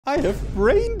I have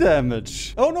brain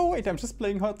damage! Oh no, wait, I'm just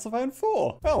playing Hearts of Iron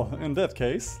 4. Well, in that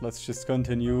case, let's just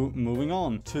continue moving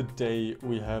on. Today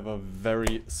we have a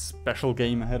very special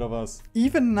game ahead of us.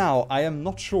 Even now, I am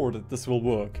not sure that this will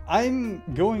work. I'm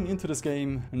going into this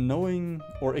game knowing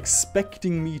or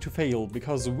expecting me to fail,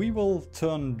 because we will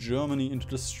turn Germany into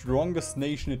the strongest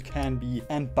nation it can be,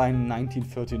 and by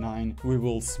 1939 we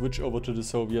will switch over to the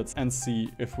Soviets and see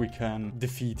if we can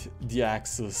defeat the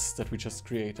Axis that we just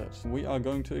created. We are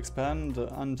going to expand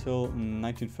until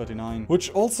 1939,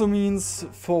 which also means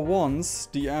for once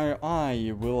the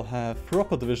AI will have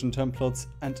proper division templates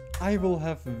and I will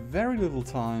have very little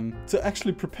time to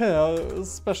actually prepare,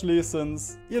 especially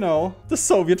since, you know, the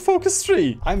Soviet focus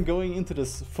tree. I'm going into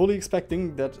this fully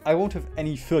expecting that I won't have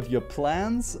any third-year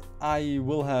plans.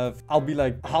 I'll be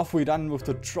like halfway done with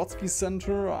the Trotsky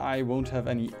Center. I won't have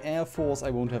any air force. I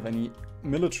won't have any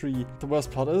military. The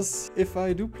worst part is, if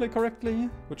I do play correctly,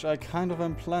 which I kind of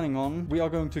am planning on, we are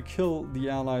going to kill the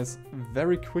allies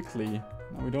very quickly.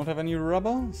 Now, we don't have any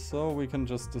rubber, so we can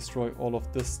just destroy all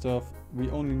of this stuff. We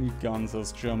only need guns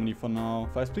as Germany for now.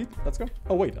 5 speed, let's go.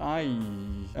 Oh wait, I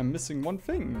am missing one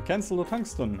thing. Cancel the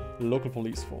tungsten. Local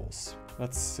police force.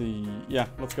 Let's see. Yeah,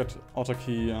 let's get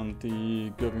autarky and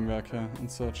the Gürgenwerke and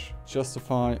such.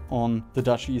 Justify on the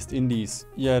Dutch East Indies.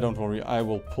 Yeah, don't worry, I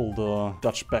will pull the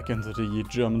Dutch back into the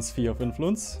German sphere of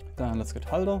influence. Then let's get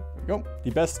Halder. There we go.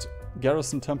 The best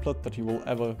garrison template that you will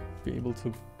ever be able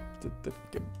to...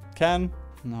 can.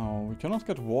 No, we cannot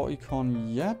get war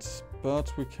econ yet,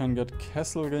 but we can get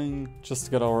Kesselring just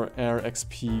to get our air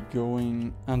XP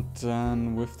going. And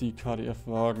then with the KDF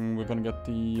Wagen, we're gonna get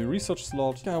the research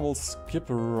slot. I will skip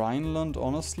Rhineland,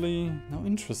 honestly. Now,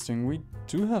 interesting, we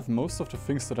do have most of the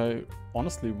things that I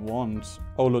honestly want.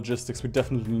 Oh, logistics. We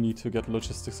definitely need to get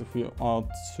logistics if we are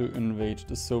to invade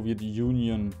the Soviet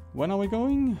Union. When are we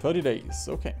going? 30 days.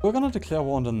 Okay. We're gonna declare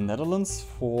war on the Netherlands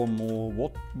for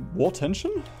more war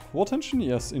tension? War tension?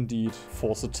 Yes, indeed.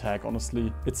 Force attack,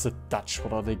 honestly. It's the Dutch.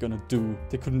 What are they gonna do?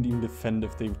 They couldn't even defend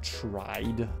if they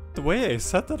tried. The way I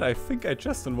said that, I think I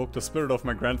just invoked the spirit of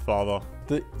my grandfather.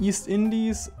 The East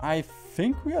Indies, I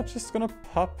think we are just gonna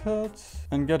puppet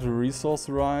and get resource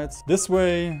rights. This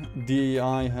way, the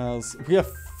AI we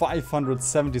have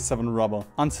 577 rubber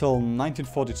until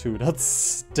 1942.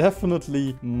 That's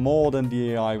definitely more than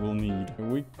the AI will need.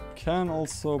 We can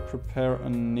also prepare a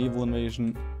naval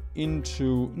invasion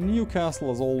into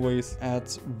Newcastle as always. Add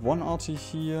 1 RT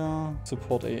here,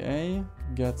 support AA,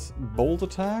 get bold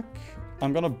attack.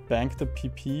 I'm gonna bank the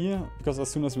PP, because as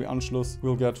soon as we Anschluss,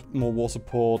 we'll get more war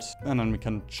support, and then we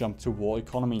can jump to war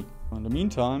economy. In the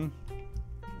meantime,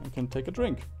 I can take a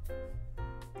drink.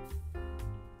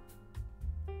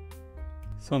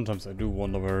 Sometimes I do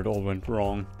wonder where it all went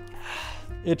wrong.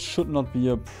 It should not be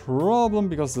a problem,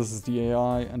 because this is the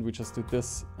AI, and we just did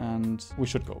this, and we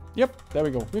should go. Yep, there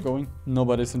we go, we're going.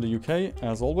 Nobody's in the UK,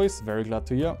 as always, very glad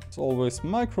to hear. As always,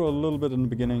 micro a little bit in the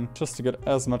beginning, just to get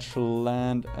as much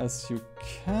land as you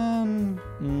can.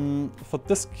 For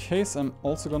this case, I'm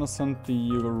also gonna send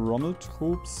the Rommel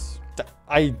troops.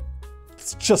 I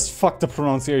just fucked the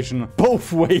pronunciation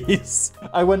both ways.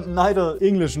 I went neither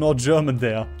English nor German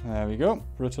there. There we go.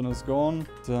 Britain is gone.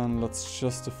 Then let's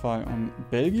justify on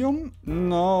Belgium.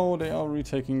 No, they are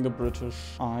retaking the British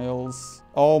Isles.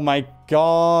 Oh my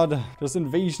god. There's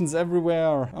invasions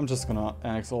everywhere. I'm just gonna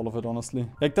annex all of it, honestly.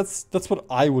 Like, that's what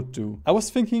I would do. I was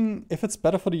thinking if it's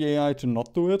better for the AI to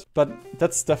not do it, but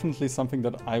that's definitely something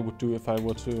that I would do if I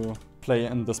were to play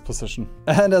in this position.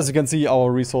 And as you can see,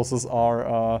 our resources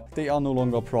are, they are no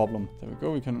longer a problem. There we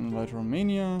go, we can invite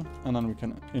Romania, and then we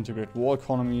can integrate war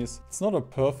economies. It's not a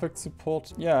perfect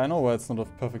support. Yeah, I know why it's not a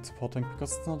perfect support tank,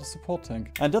 because it's not a support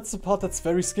tank. And that's the part that's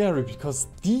very scary, because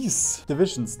these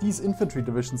divisions, these infantry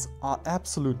divisions are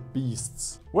absolute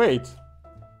beasts. Wait.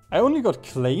 I only got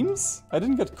claims? I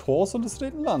didn't get cores on the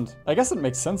Sudetenland. I guess it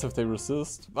makes sense if they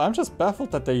resist. I'm just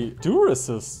baffled that they do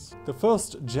resist. The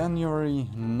 1st January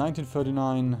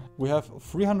 1939, we have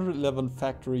 311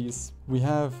 factories. We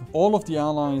have all of the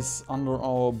allies under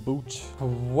our boot.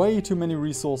 Way too many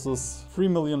resources, 3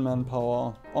 million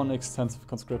manpower on extensive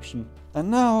conscription. And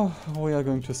now we are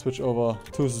going to switch over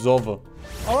to Zove.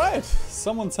 Alright,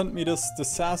 someone sent me this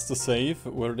disaster save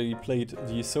where they played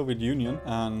the Soviet Union,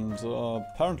 and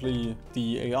apparently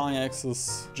the AI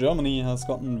axis Germany has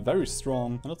gotten very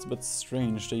strong, and that's a bit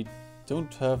strange. They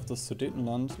don't have the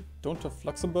Sudetenland, don't have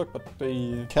Luxembourg, but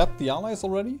they capped the allies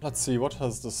already? Let's see, what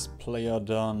has this player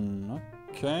done?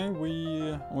 Okay,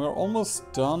 we're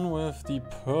almost done with the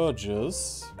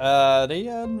purges. They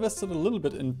invested a little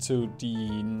bit into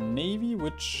the navy,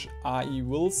 which I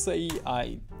will say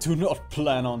I do not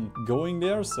plan on going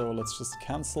there, so let's just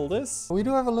cancel this. We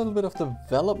do have a little bit of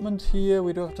development here.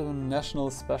 We do have the national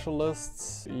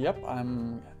specialists. Yep,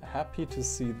 I'm happy to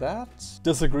see that.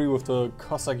 Disagree with the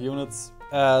Cossack units,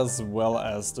 as well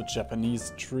as the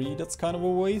Japanese tree. That's kind of a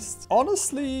waste.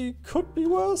 Honestly, could be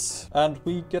worse. And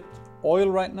we get oil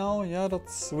right now. Yeah,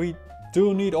 we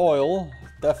do need oil.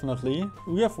 Definitely.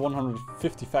 We have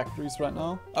 150 factories right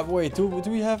now. Wait, do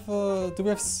we have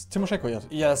Timoshenko yet?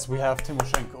 Yes, we have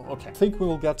Timoshenko. Okay. I think we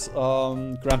will get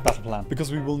Grand Battle Plan,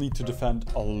 because we will need to defend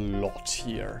a lot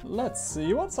here. Let's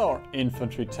see, what's our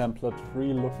infantry template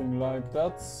really looking like?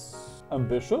 That's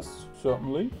ambitious,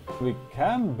 certainly. We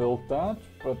can build that,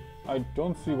 but I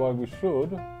don't see why we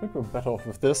should. I think we're better off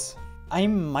with this. I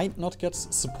might not get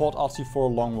support RT for a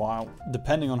long while,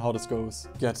 depending on how this goes.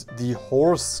 Get the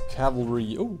horse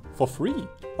cavalry, oh, for free.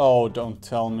 Oh, don't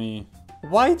tell me.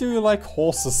 Why do you like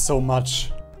horses so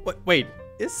much? Wait,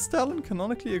 is Stalin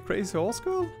canonically a crazy horse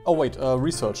girl? Oh wait,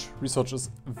 research. Research is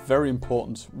very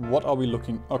important. What are we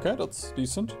looking? Okay, that's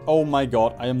decent. Oh my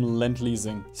god, I am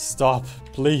lend-leasing. Stop,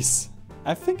 please.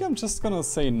 I think I'm just gonna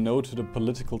say no to the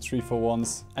political tree for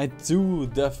once. I do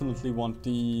definitely want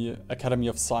the Academy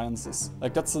of Sciences.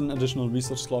 Like, that's an additional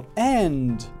research slot.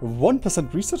 And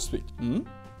 1% research speed.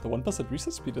 The 1%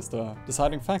 research speed is the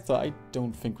deciding factor. I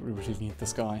don't think we really need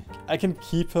this guy. I can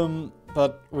keep him,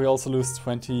 but we also lose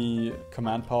 20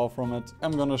 command power from it.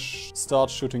 I'm gonna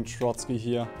start shooting Trotsky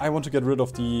here. I want to get rid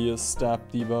of the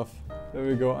stab debuff. There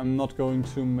we go. I'm not going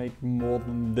to make more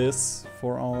than this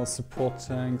for our support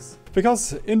tanks.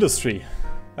 Because industry,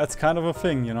 that's kind of a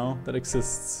thing, you know, that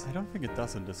exists. I don't think it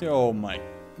does in this. Oh my.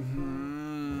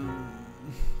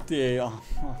 They are.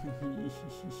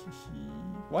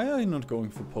 Why are you not going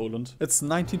for Poland? It's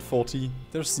 1940.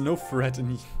 There's no threat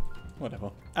in.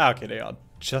 Whatever. Okay, they are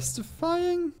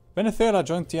justifying. Venezuela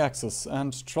joined the Axis,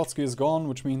 and Trotsky is gone,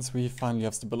 which means we finally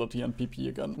have stability and PP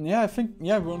again. Yeah, I think,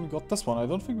 yeah, we only got this one. I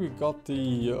don't think we got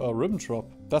the Ribbentrop.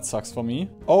 That sucks for me.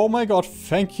 Oh my god,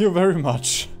 thank you very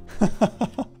much.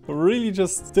 Really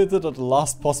just did it at the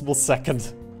last possible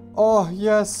second. Oh,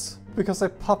 yes. Because I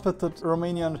puppeted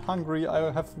Romania and Hungary,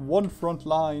 I have one front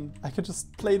line. I can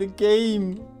just play the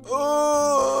game.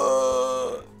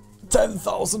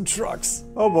 10,000 trucks.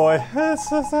 Oh boy. I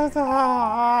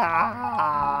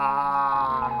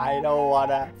don't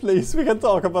wanna. Please, we can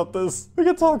talk about this. We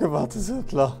can talk about this,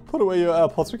 Hitler. Put away your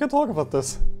AirPods, we can talk about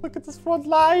this. Look at this front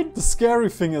line. The scary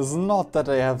thing is not that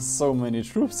I have so many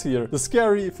troops here. The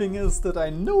scary thing is that I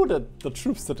know that the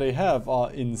troops that they have are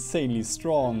insanely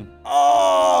strong.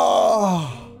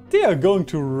 Oh, they are going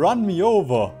to run me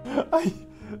over.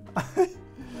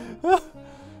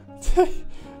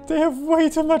 They have way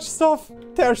too much stuff.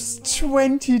 There's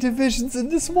 20 divisions in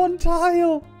this one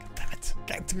tile.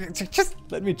 Damn it. Just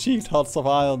let me cheat, Hearts of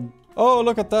Iron. Oh,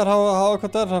 look at that. How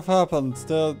could that have happened?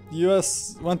 The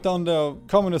US went down the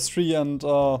communist tree and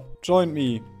joined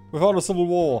me without a civil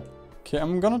war. Okay,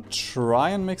 I'm gonna try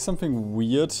and make something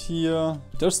weird here.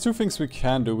 There's two things we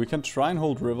can do. We can try and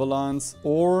hold river lines,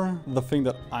 or the thing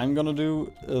that I'm gonna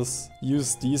do is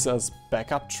use these as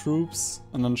backup troops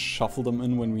and then shuffle them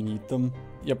in when we need them.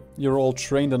 Yep, you're all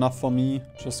trained enough for me.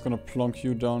 Just gonna plonk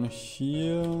you down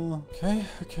here. Okay,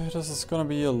 this is gonna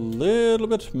be a little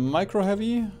bit micro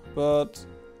heavy, but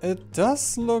it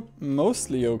does look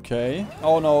mostly okay.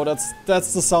 Oh no, that's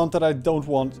the sound that I don't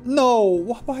want. No,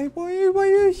 why are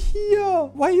you here?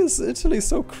 Why is Italy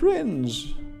so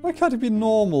cringe? Why can't it be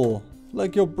normal?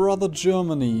 Like your brother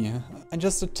Germany, and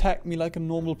just attack me like a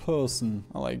normal person.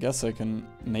 Well, I guess I can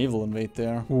naval invade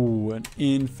there. Ooh, an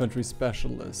infantry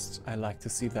specialist. I like to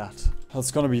see that. That's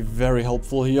gonna be very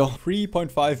helpful here.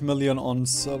 3.5 million on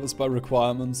service by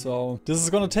requirement, so this is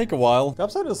gonna take a while. The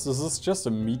upside is this is just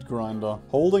a meat grinder.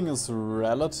 Holding is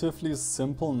relatively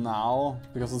simple now,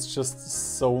 because it's just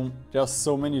there are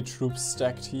so many troops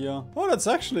stacked here. Oh, that's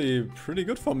actually pretty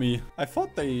good for me. I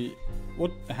thought they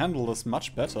would handle this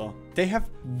much better. They have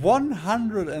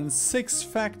 106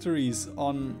 factories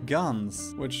on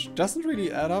guns, which doesn't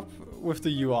really add up with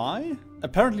the UI.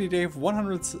 Apparently they have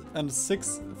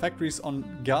 106 factories on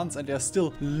guns and they're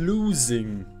still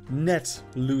losing, net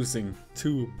losing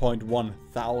 2.1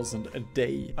 thousand a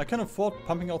day. I can afford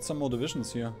pumping out some more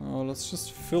divisions here. Let's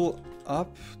just fill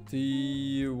up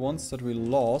the ones that we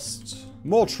lost.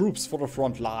 More troops for the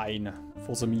front line.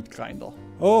 for the meat grinder.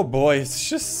 Oh boy, it's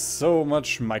just so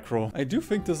much micro. I do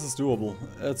think this is doable.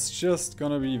 It's just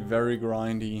gonna be very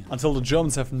grindy until the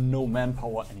Germans have no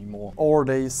manpower anymore. Or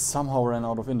they somehow ran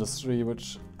out of industry,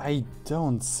 which I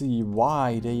don't see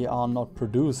why they are not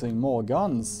producing more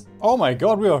guns. Oh my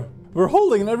god, we're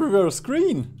holding an everywhere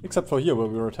screen! Except for here where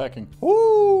we were attacking.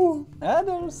 Ooh! And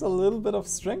there's a little bit of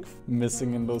strength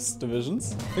missing in those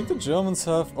divisions. I think the Germans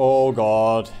have... Oh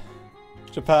god.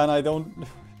 Japan,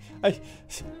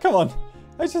 come on.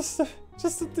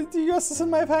 The US is in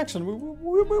my faction.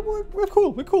 We're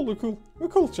cool,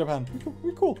 Japan.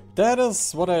 We're cool. That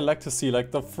is what I like to see.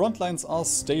 Like, the front lines are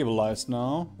stabilized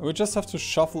now. We just have to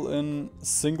shuffle in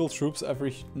single troops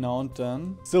every now and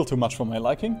then. Still too much for my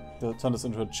liking. To turn this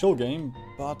into a chill game,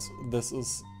 but this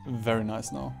is very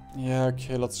nice now. Yeah,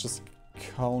 okay, let's just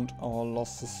count our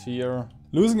losses here.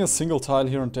 Losing a single tile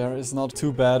here and there is not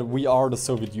too bad. We are the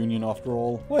Soviet Union after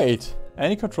all. Wait.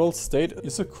 Any controlled state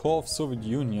is a core of Soviet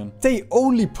Union. They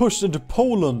only pushed into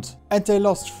Poland and they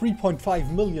lost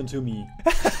 3.5 million to me.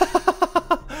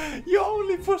 You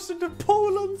only pushed into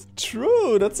Poland?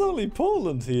 True, that's only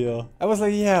Poland here. I was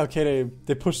like, yeah, okay,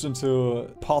 they pushed into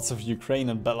parts of Ukraine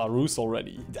and Belarus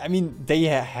already. I mean, they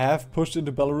have pushed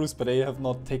into Belarus, but they have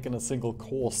not taken a single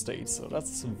core state, so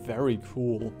that's very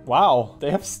cool. Wow,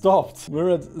 they have stopped.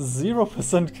 We're at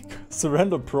 0%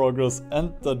 surrender progress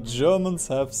and the Germans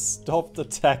have stopped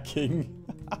attacking.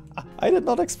 I did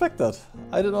not expect that.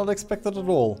 I did not expect that at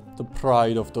all. The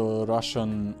pride of the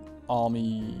Russian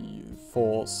army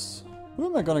force. Who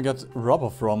am I gonna get rubber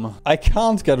from? I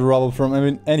can't get rubber from, I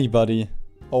mean, anybody.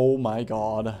 Oh my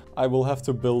god. I will have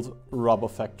to build rubber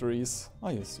factories.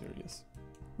 Are you serious?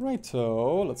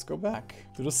 Righto, let's go back.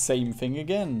 Do the same thing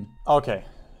again. Okay.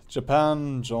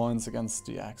 Japan joins against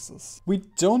the Axis. We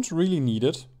don't really need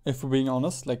it, if we're being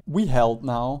honest. Like, we held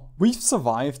now. We've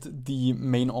survived the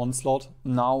main onslaught.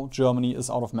 Now Germany is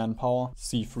out of manpower.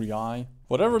 C3I.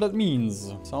 Whatever that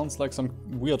means. Sounds like some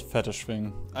weird fetish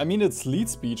thing. I mean, it's lead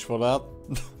speech for that.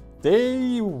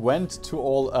 They went to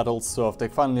all adult serve. They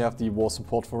finally have the war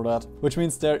support for that. Which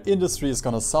means their industry is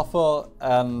gonna suffer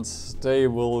and they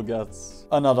will get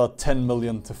another 10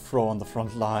 million to throw on the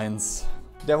front lines.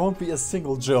 There won't be a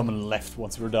single German left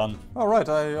once we're done. Alright,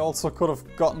 I also could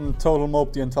have gotten total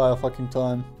mope the entire fucking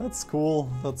time. That's cool.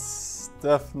 That's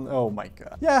definitely... Oh my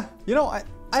god. Yeah, you know,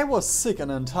 I was sick an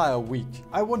entire week.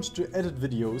 I wanted to edit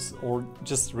videos or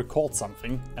just record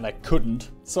something and I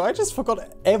couldn't. So I just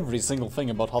forgot every single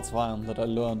thing about Hearts that I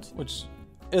learned, which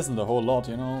isn't a whole lot,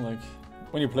 you know, like...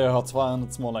 When you play Hearts,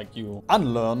 it's more like you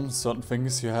unlearn certain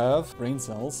things you have. Brain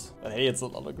cells. But hey, it's a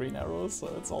lot of green arrows,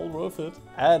 so it's all worth it.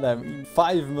 And I mean,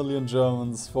 5 million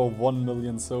Germans for 1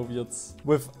 million Soviets.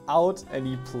 Without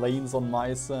any planes on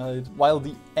my side. While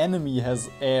the enemy has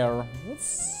air.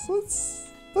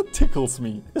 That tickles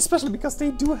me. Especially because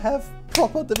they do have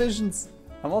proper divisions.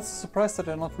 I'm also surprised that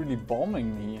they're not really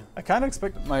bombing me. I kind of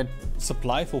expected my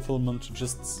supply fulfillment to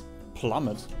just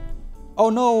plummet. Oh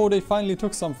no, they finally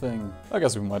took something. I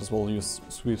guess we might as well use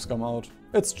Sweep Scum out.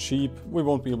 It's cheap, we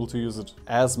won't be able to use it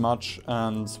as much,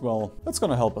 and well, it's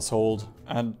gonna help us hold.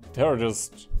 And there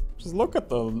just look at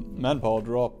the manpower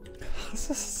drop. This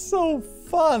is so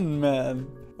fun, man.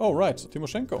 Oh right,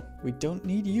 Timoshenko. We don't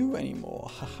need you anymore,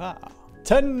 haha.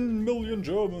 10 million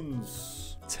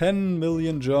Germans. 10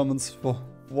 million Germans for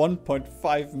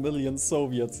 1.5 million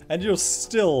Soviets. And you're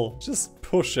still just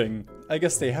pushing. I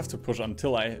guess they have to push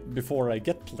before I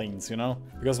get planes, you know?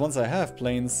 Because once I have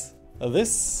planes,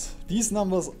 these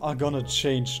numbers are gonna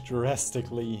change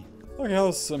drastically. Okay,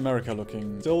 how's America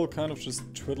looking? Still kind of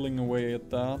just twiddling away at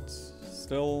that.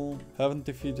 Still haven't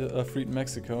freed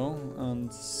Mexico,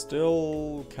 and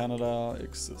still Canada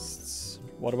exists.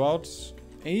 What about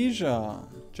Asia?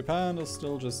 Japan is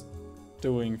still just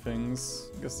doing things.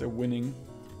 I guess they're winning.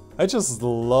 I just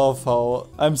love how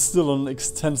I'm still on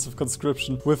extensive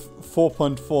conscription with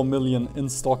 4.4 million in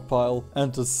stockpile,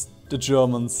 and the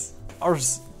Germans are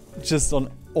just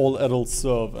on all adult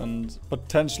serve and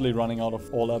potentially running out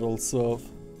of all adult serve.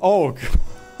 Oh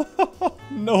god.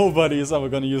 Nobody is ever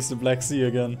gonna use the Black Sea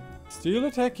again. Still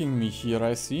attacking me here,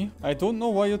 I see. I don't know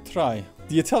why you try.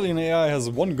 The Italian AI has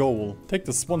one goal. Take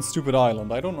this one stupid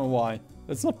island. I don't know why.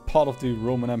 It's not part of the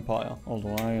Roman Empire,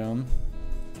 although I am.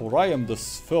 For I am the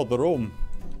third Rome.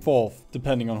 Fourth,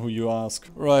 depending on who you ask.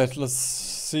 Right, let's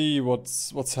see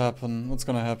what's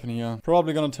gonna happen here.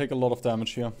 Probably gonna take a lot of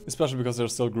damage here, especially because they're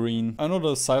still green. I know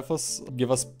the ciphers give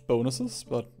us bonuses,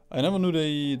 but I never knew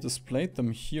they displayed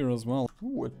them here as well.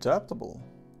 Ooh, adaptable.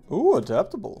 Ooh,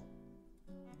 adaptable.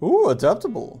 Ooh,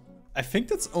 adaptable. I think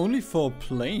that's only for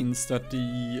planes that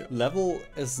the level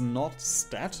is not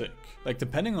static. Like,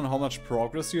 depending on how much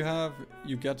progress you have,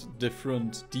 you get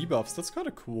different debuffs. That's kind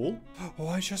of cool. Oh,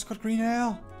 I just got green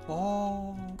air.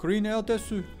 Oh, green air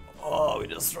desu. Oh, we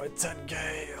destroyed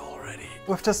 10k already.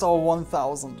 With just our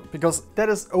 1000, because that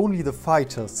is only the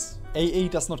fighters. AA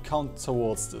does not count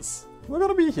towards this. We're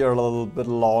gonna be here a little bit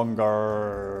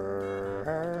longer.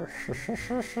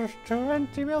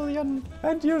 20 million,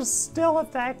 and you're still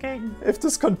attacking. If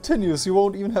this continues, you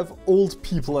won't even have old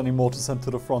people anymore to send to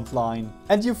the front line.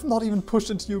 And you've not even pushed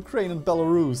into Ukraine and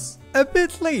Belarus. A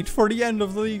bit late for the end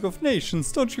of the League of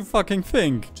Nations, don't you fucking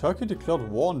think? Turkey declared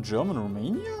war on German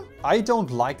Romania? I don't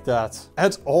like that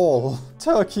at all.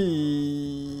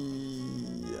 Turkey...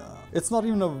 It's not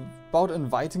even about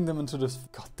inviting them into this...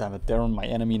 God damn it, they're on my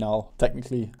enemy now,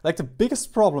 technically. Like, the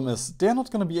biggest problem is they're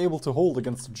not gonna be able to hold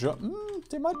against the Germans.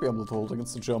 They might be able to hold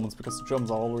against the Germans because the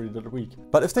Germans are already that weak.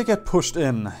 But if they get pushed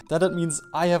in, then that means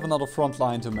I have another front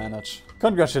line to manage.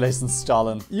 Congratulations,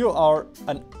 Stalin. You are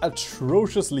an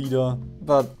atrocious leader,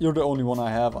 but you're the only one I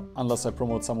have, unless I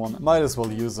promote someone. Might as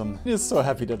well use him. He's so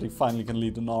happy that he finally can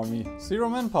lead an army. 0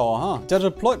 manpower, huh? Their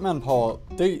deployed manpower,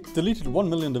 they deleted 1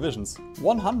 million divisions.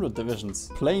 100 divisions.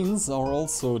 Planes are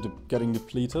also getting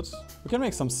depleted. We can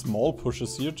make some small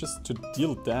pushes here just to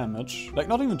deal damage. Like,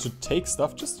 not even to take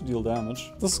stuff, just to deal damage.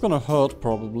 This is gonna hurt,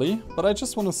 probably, but I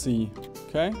just want to see.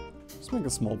 Okay, let's make a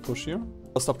small push here.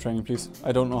 Stop training, please.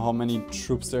 I don't know how many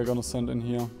troops they're gonna send in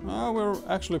here. We're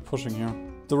actually pushing here.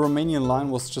 The Romanian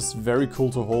line was just very cool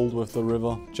to hold with the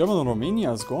river. German and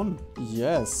Romania is gone.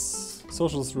 Yes.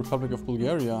 Socialist Republic of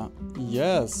Bulgaria.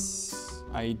 Yes.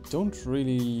 I don't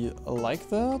really like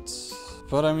that.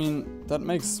 But I mean, that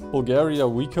makes Bulgaria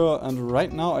weaker, and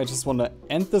right now I just want to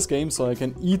end this game so I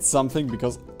can eat something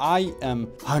because I am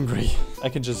hungry. I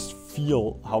can just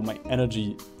feel how my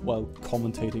energy while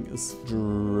commentating is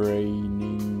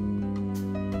draining.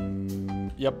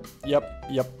 Yep.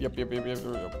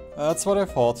 That's what I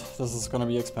thought. This is gonna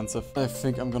be expensive. I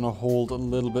think I'm gonna hold a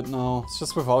little bit now. It's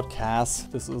just without CAS.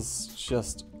 This is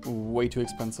just way too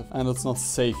expensive. And it's not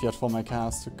safe yet for my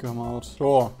CAS to come out.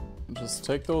 Sure. Just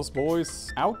take those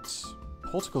boys out.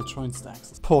 Portugal joins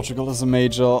Axis. Portugal is a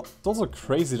major. It's also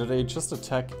crazy that they just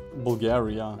attack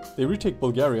Bulgaria. They retake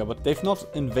Bulgaria, but they've not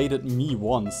invaded me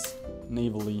once,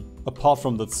 navally. Apart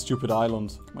from that stupid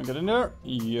island. Come on, get in there.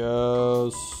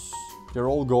 Yes. They're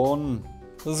all gone.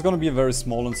 This is gonna be a very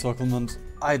small encirclement.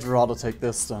 I'd rather take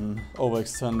this than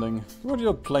overextending. What are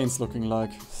your planes looking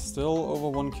like? Still over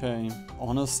 1k.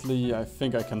 Honestly, I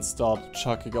think I can start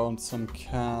chucking out some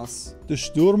CAS. The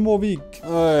Sturmovik.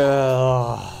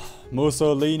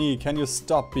 Mussolini, can you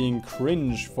stop being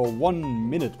cringe for 1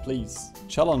 minute, please?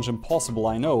 Challenge impossible,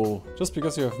 I know. Just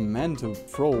because you have men to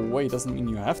throw away doesn't mean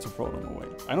you have to throw them away.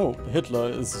 I know Hitler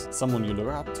is someone you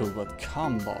look up to, but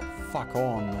come the fuck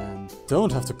on, man.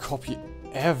 Don't have to copy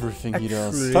everything he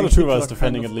does. Tell the truth, I was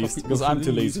defending at least, because I'm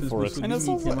too lazy for it. And it's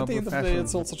also, at the end of the day,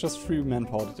 it's also just free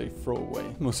manpower that they throw away.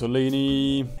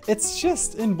 Mussolini. It's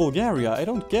just in Bulgaria, I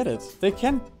don't get it. They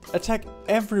can attack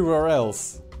everywhere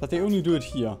else, but they only do it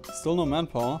here. Still no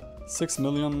manpower. 6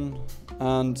 million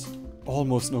and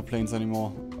almost no planes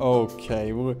anymore.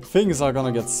 Okay, well, things are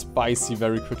gonna get spicy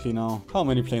very quickly now. How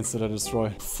many planes did I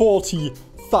destroy?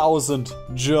 40,000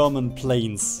 German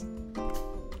planes.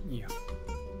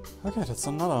 Okay, that's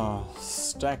another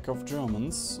stack of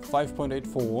Germans.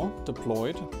 5.84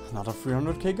 deployed. Another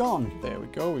 300k gone. There we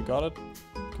go, we got it.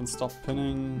 Can stop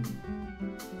pinning.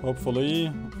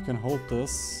 Hopefully, we can hold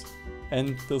this.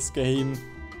 End this game.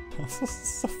 This is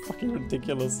so fucking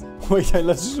ridiculous. Wait, I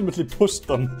legitimately pushed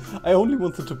them. I only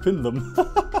wanted to pin them.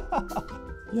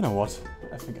 You know what?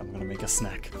 I think I'm gonna make a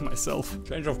snack myself.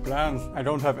 Change of plans. I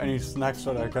don't have any snacks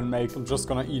that I can make. I'm just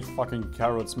gonna eat fucking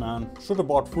carrots, man. Should have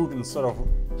bought food instead of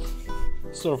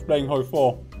playing Hoi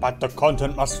 4. But the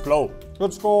content must flow.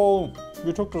 Let's go.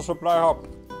 We took the supply hub.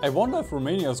 I wonder if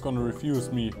Romania is gonna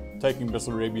refuse me taking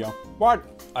Bessarabia. What?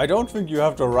 I don't think you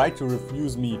have the right to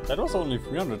refuse me. That was only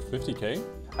 350k.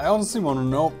 I honestly want to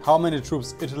know how many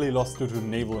troops Italy lost due to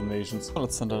naval invasions.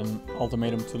 Let's send an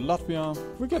ultimatum to Latvia.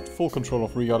 If we get full control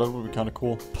of Riga, that would be kind of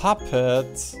cool.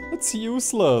 Puppet! It's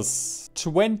useless!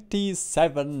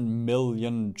 27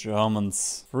 million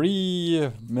Germans.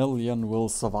 3 million will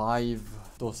survive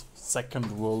the Second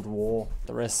World War.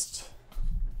 The rest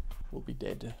will be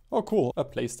dead. Oh cool, a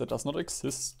place that does not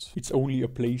exist. It's only a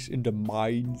place in the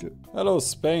mind. Hello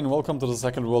Spain, welcome to the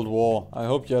Second World War. I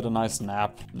hope you had a nice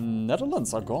nap.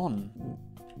 Netherlands are gone.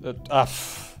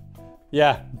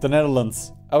 Yeah, the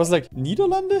Netherlands. I was like,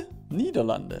 Niederlande?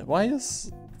 Niederlande. Why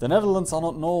is The Netherlands are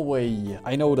not Norway.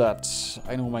 I know that.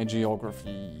 I know my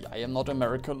geography. I am not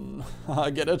American. I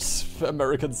get it.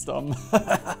 American's dumb.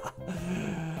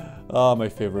 Ah, my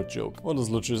favorite joke. What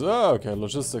is logistics? Oh, okay,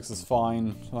 logistics is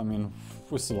fine. I mean,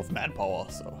 we still have manpower,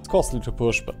 so it's costly to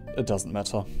push, but it doesn't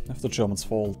matter if the Germans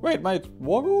fall. Wait, my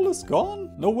war goal is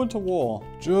gone? No winter war.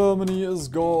 Germany is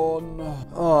gone.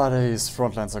 Oh, these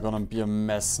front lines are gonna be a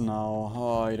mess now.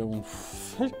 Oh, I don't...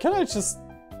 Can I just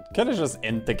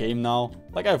end the game now?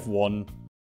 Like, I've won.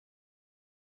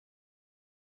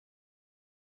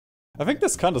 I think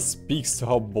this kind of speaks to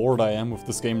how bored I am with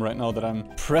this game right now, that I'm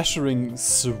pressuring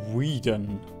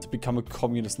Sweden to become a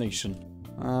communist nation.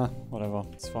 Whatever,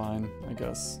 it's fine, I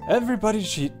guess. Everybody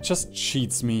just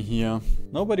cheats me here.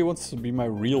 Nobody wants to be my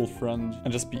real friend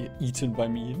and just be eaten by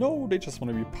me. No, they just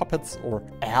want to be puppets or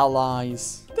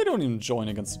allies. They don't even join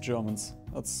against the Germans.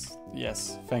 That's...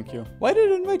 yes, thank you. Why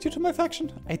did I invite you to my faction?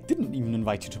 I didn't even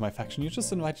invite you to my faction, you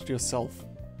just invited yourself.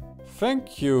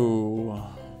 Thank you.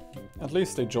 At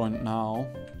least they joined now.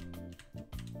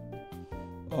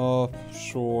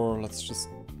 Sure, let's just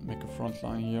make a front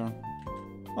line here.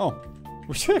 Oh,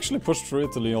 we actually pushed through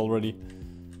Italy already.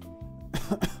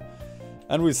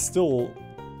 And we still...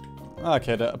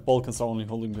 okay, the Balkans are only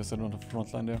holding because I don't have a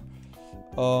front line there.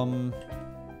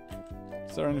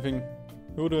 Is there anything...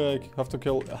 who do I have to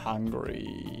kill? Hungary.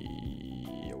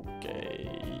 Okay.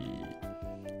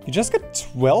 You just get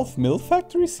 12 mill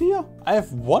factories here? I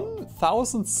have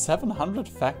 1,700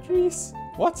 factories?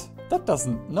 What? That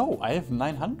doesn't... no, I have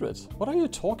 900. What are you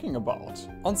talking about?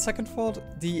 On second thought,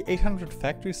 the 800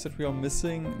 factories that we are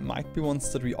missing might be ones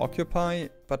that we occupy,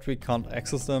 but we can't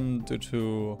access them due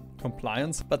to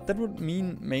compliance. But that would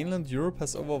mean mainland Europe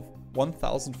has over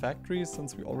 1,000 factories,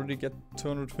 since we already get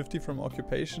 250 from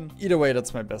occupation. Either way,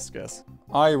 that's my best guess.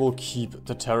 I will keep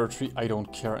the territory. I don't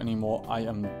care anymore. I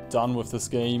am done with this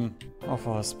game. Oh,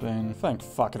 for Spain. Thank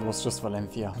fuck it was just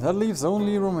Valencia. That leaves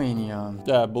only Romania.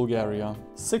 Yeah, Bulgaria.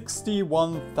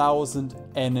 61,000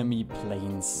 enemy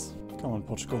planes. Come on,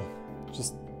 Portugal.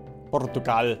 Just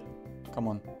Portugal. Come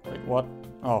on. Wait, what?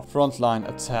 Oh, frontline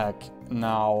attack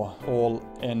now. All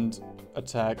end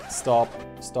attack. Stop,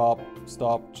 stop,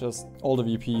 stop. Just all the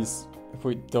VPs. If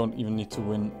we don't even need to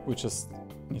win, we just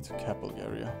need to cap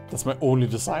Bulgaria. That's my only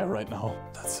desire right now.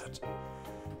 That's it.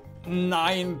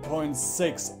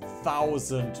 9.6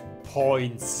 thousand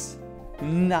points.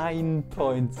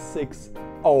 9.6.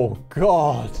 Oh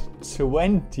god.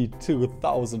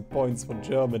 22,000 points for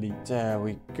Germany. There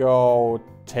we go.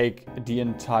 Take the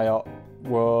entire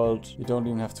world. You don't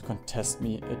even have to contest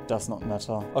me. It does not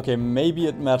matter. Okay, maybe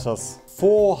it matters.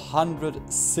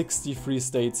 463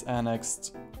 states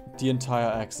annexed the entire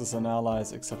Axis and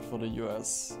allies except for the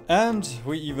US. And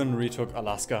we even retook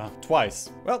Alaska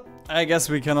twice. Well, I guess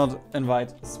we cannot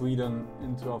invite Sweden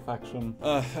into our faction.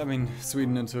 I mean,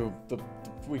 Sweden into the...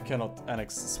 we cannot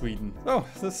annex Sweden. Oh,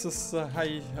 this is...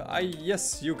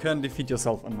 yes, you can defeat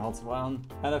yourself in Outsmart.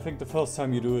 And I think the first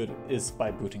time you do it is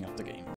by booting up the game.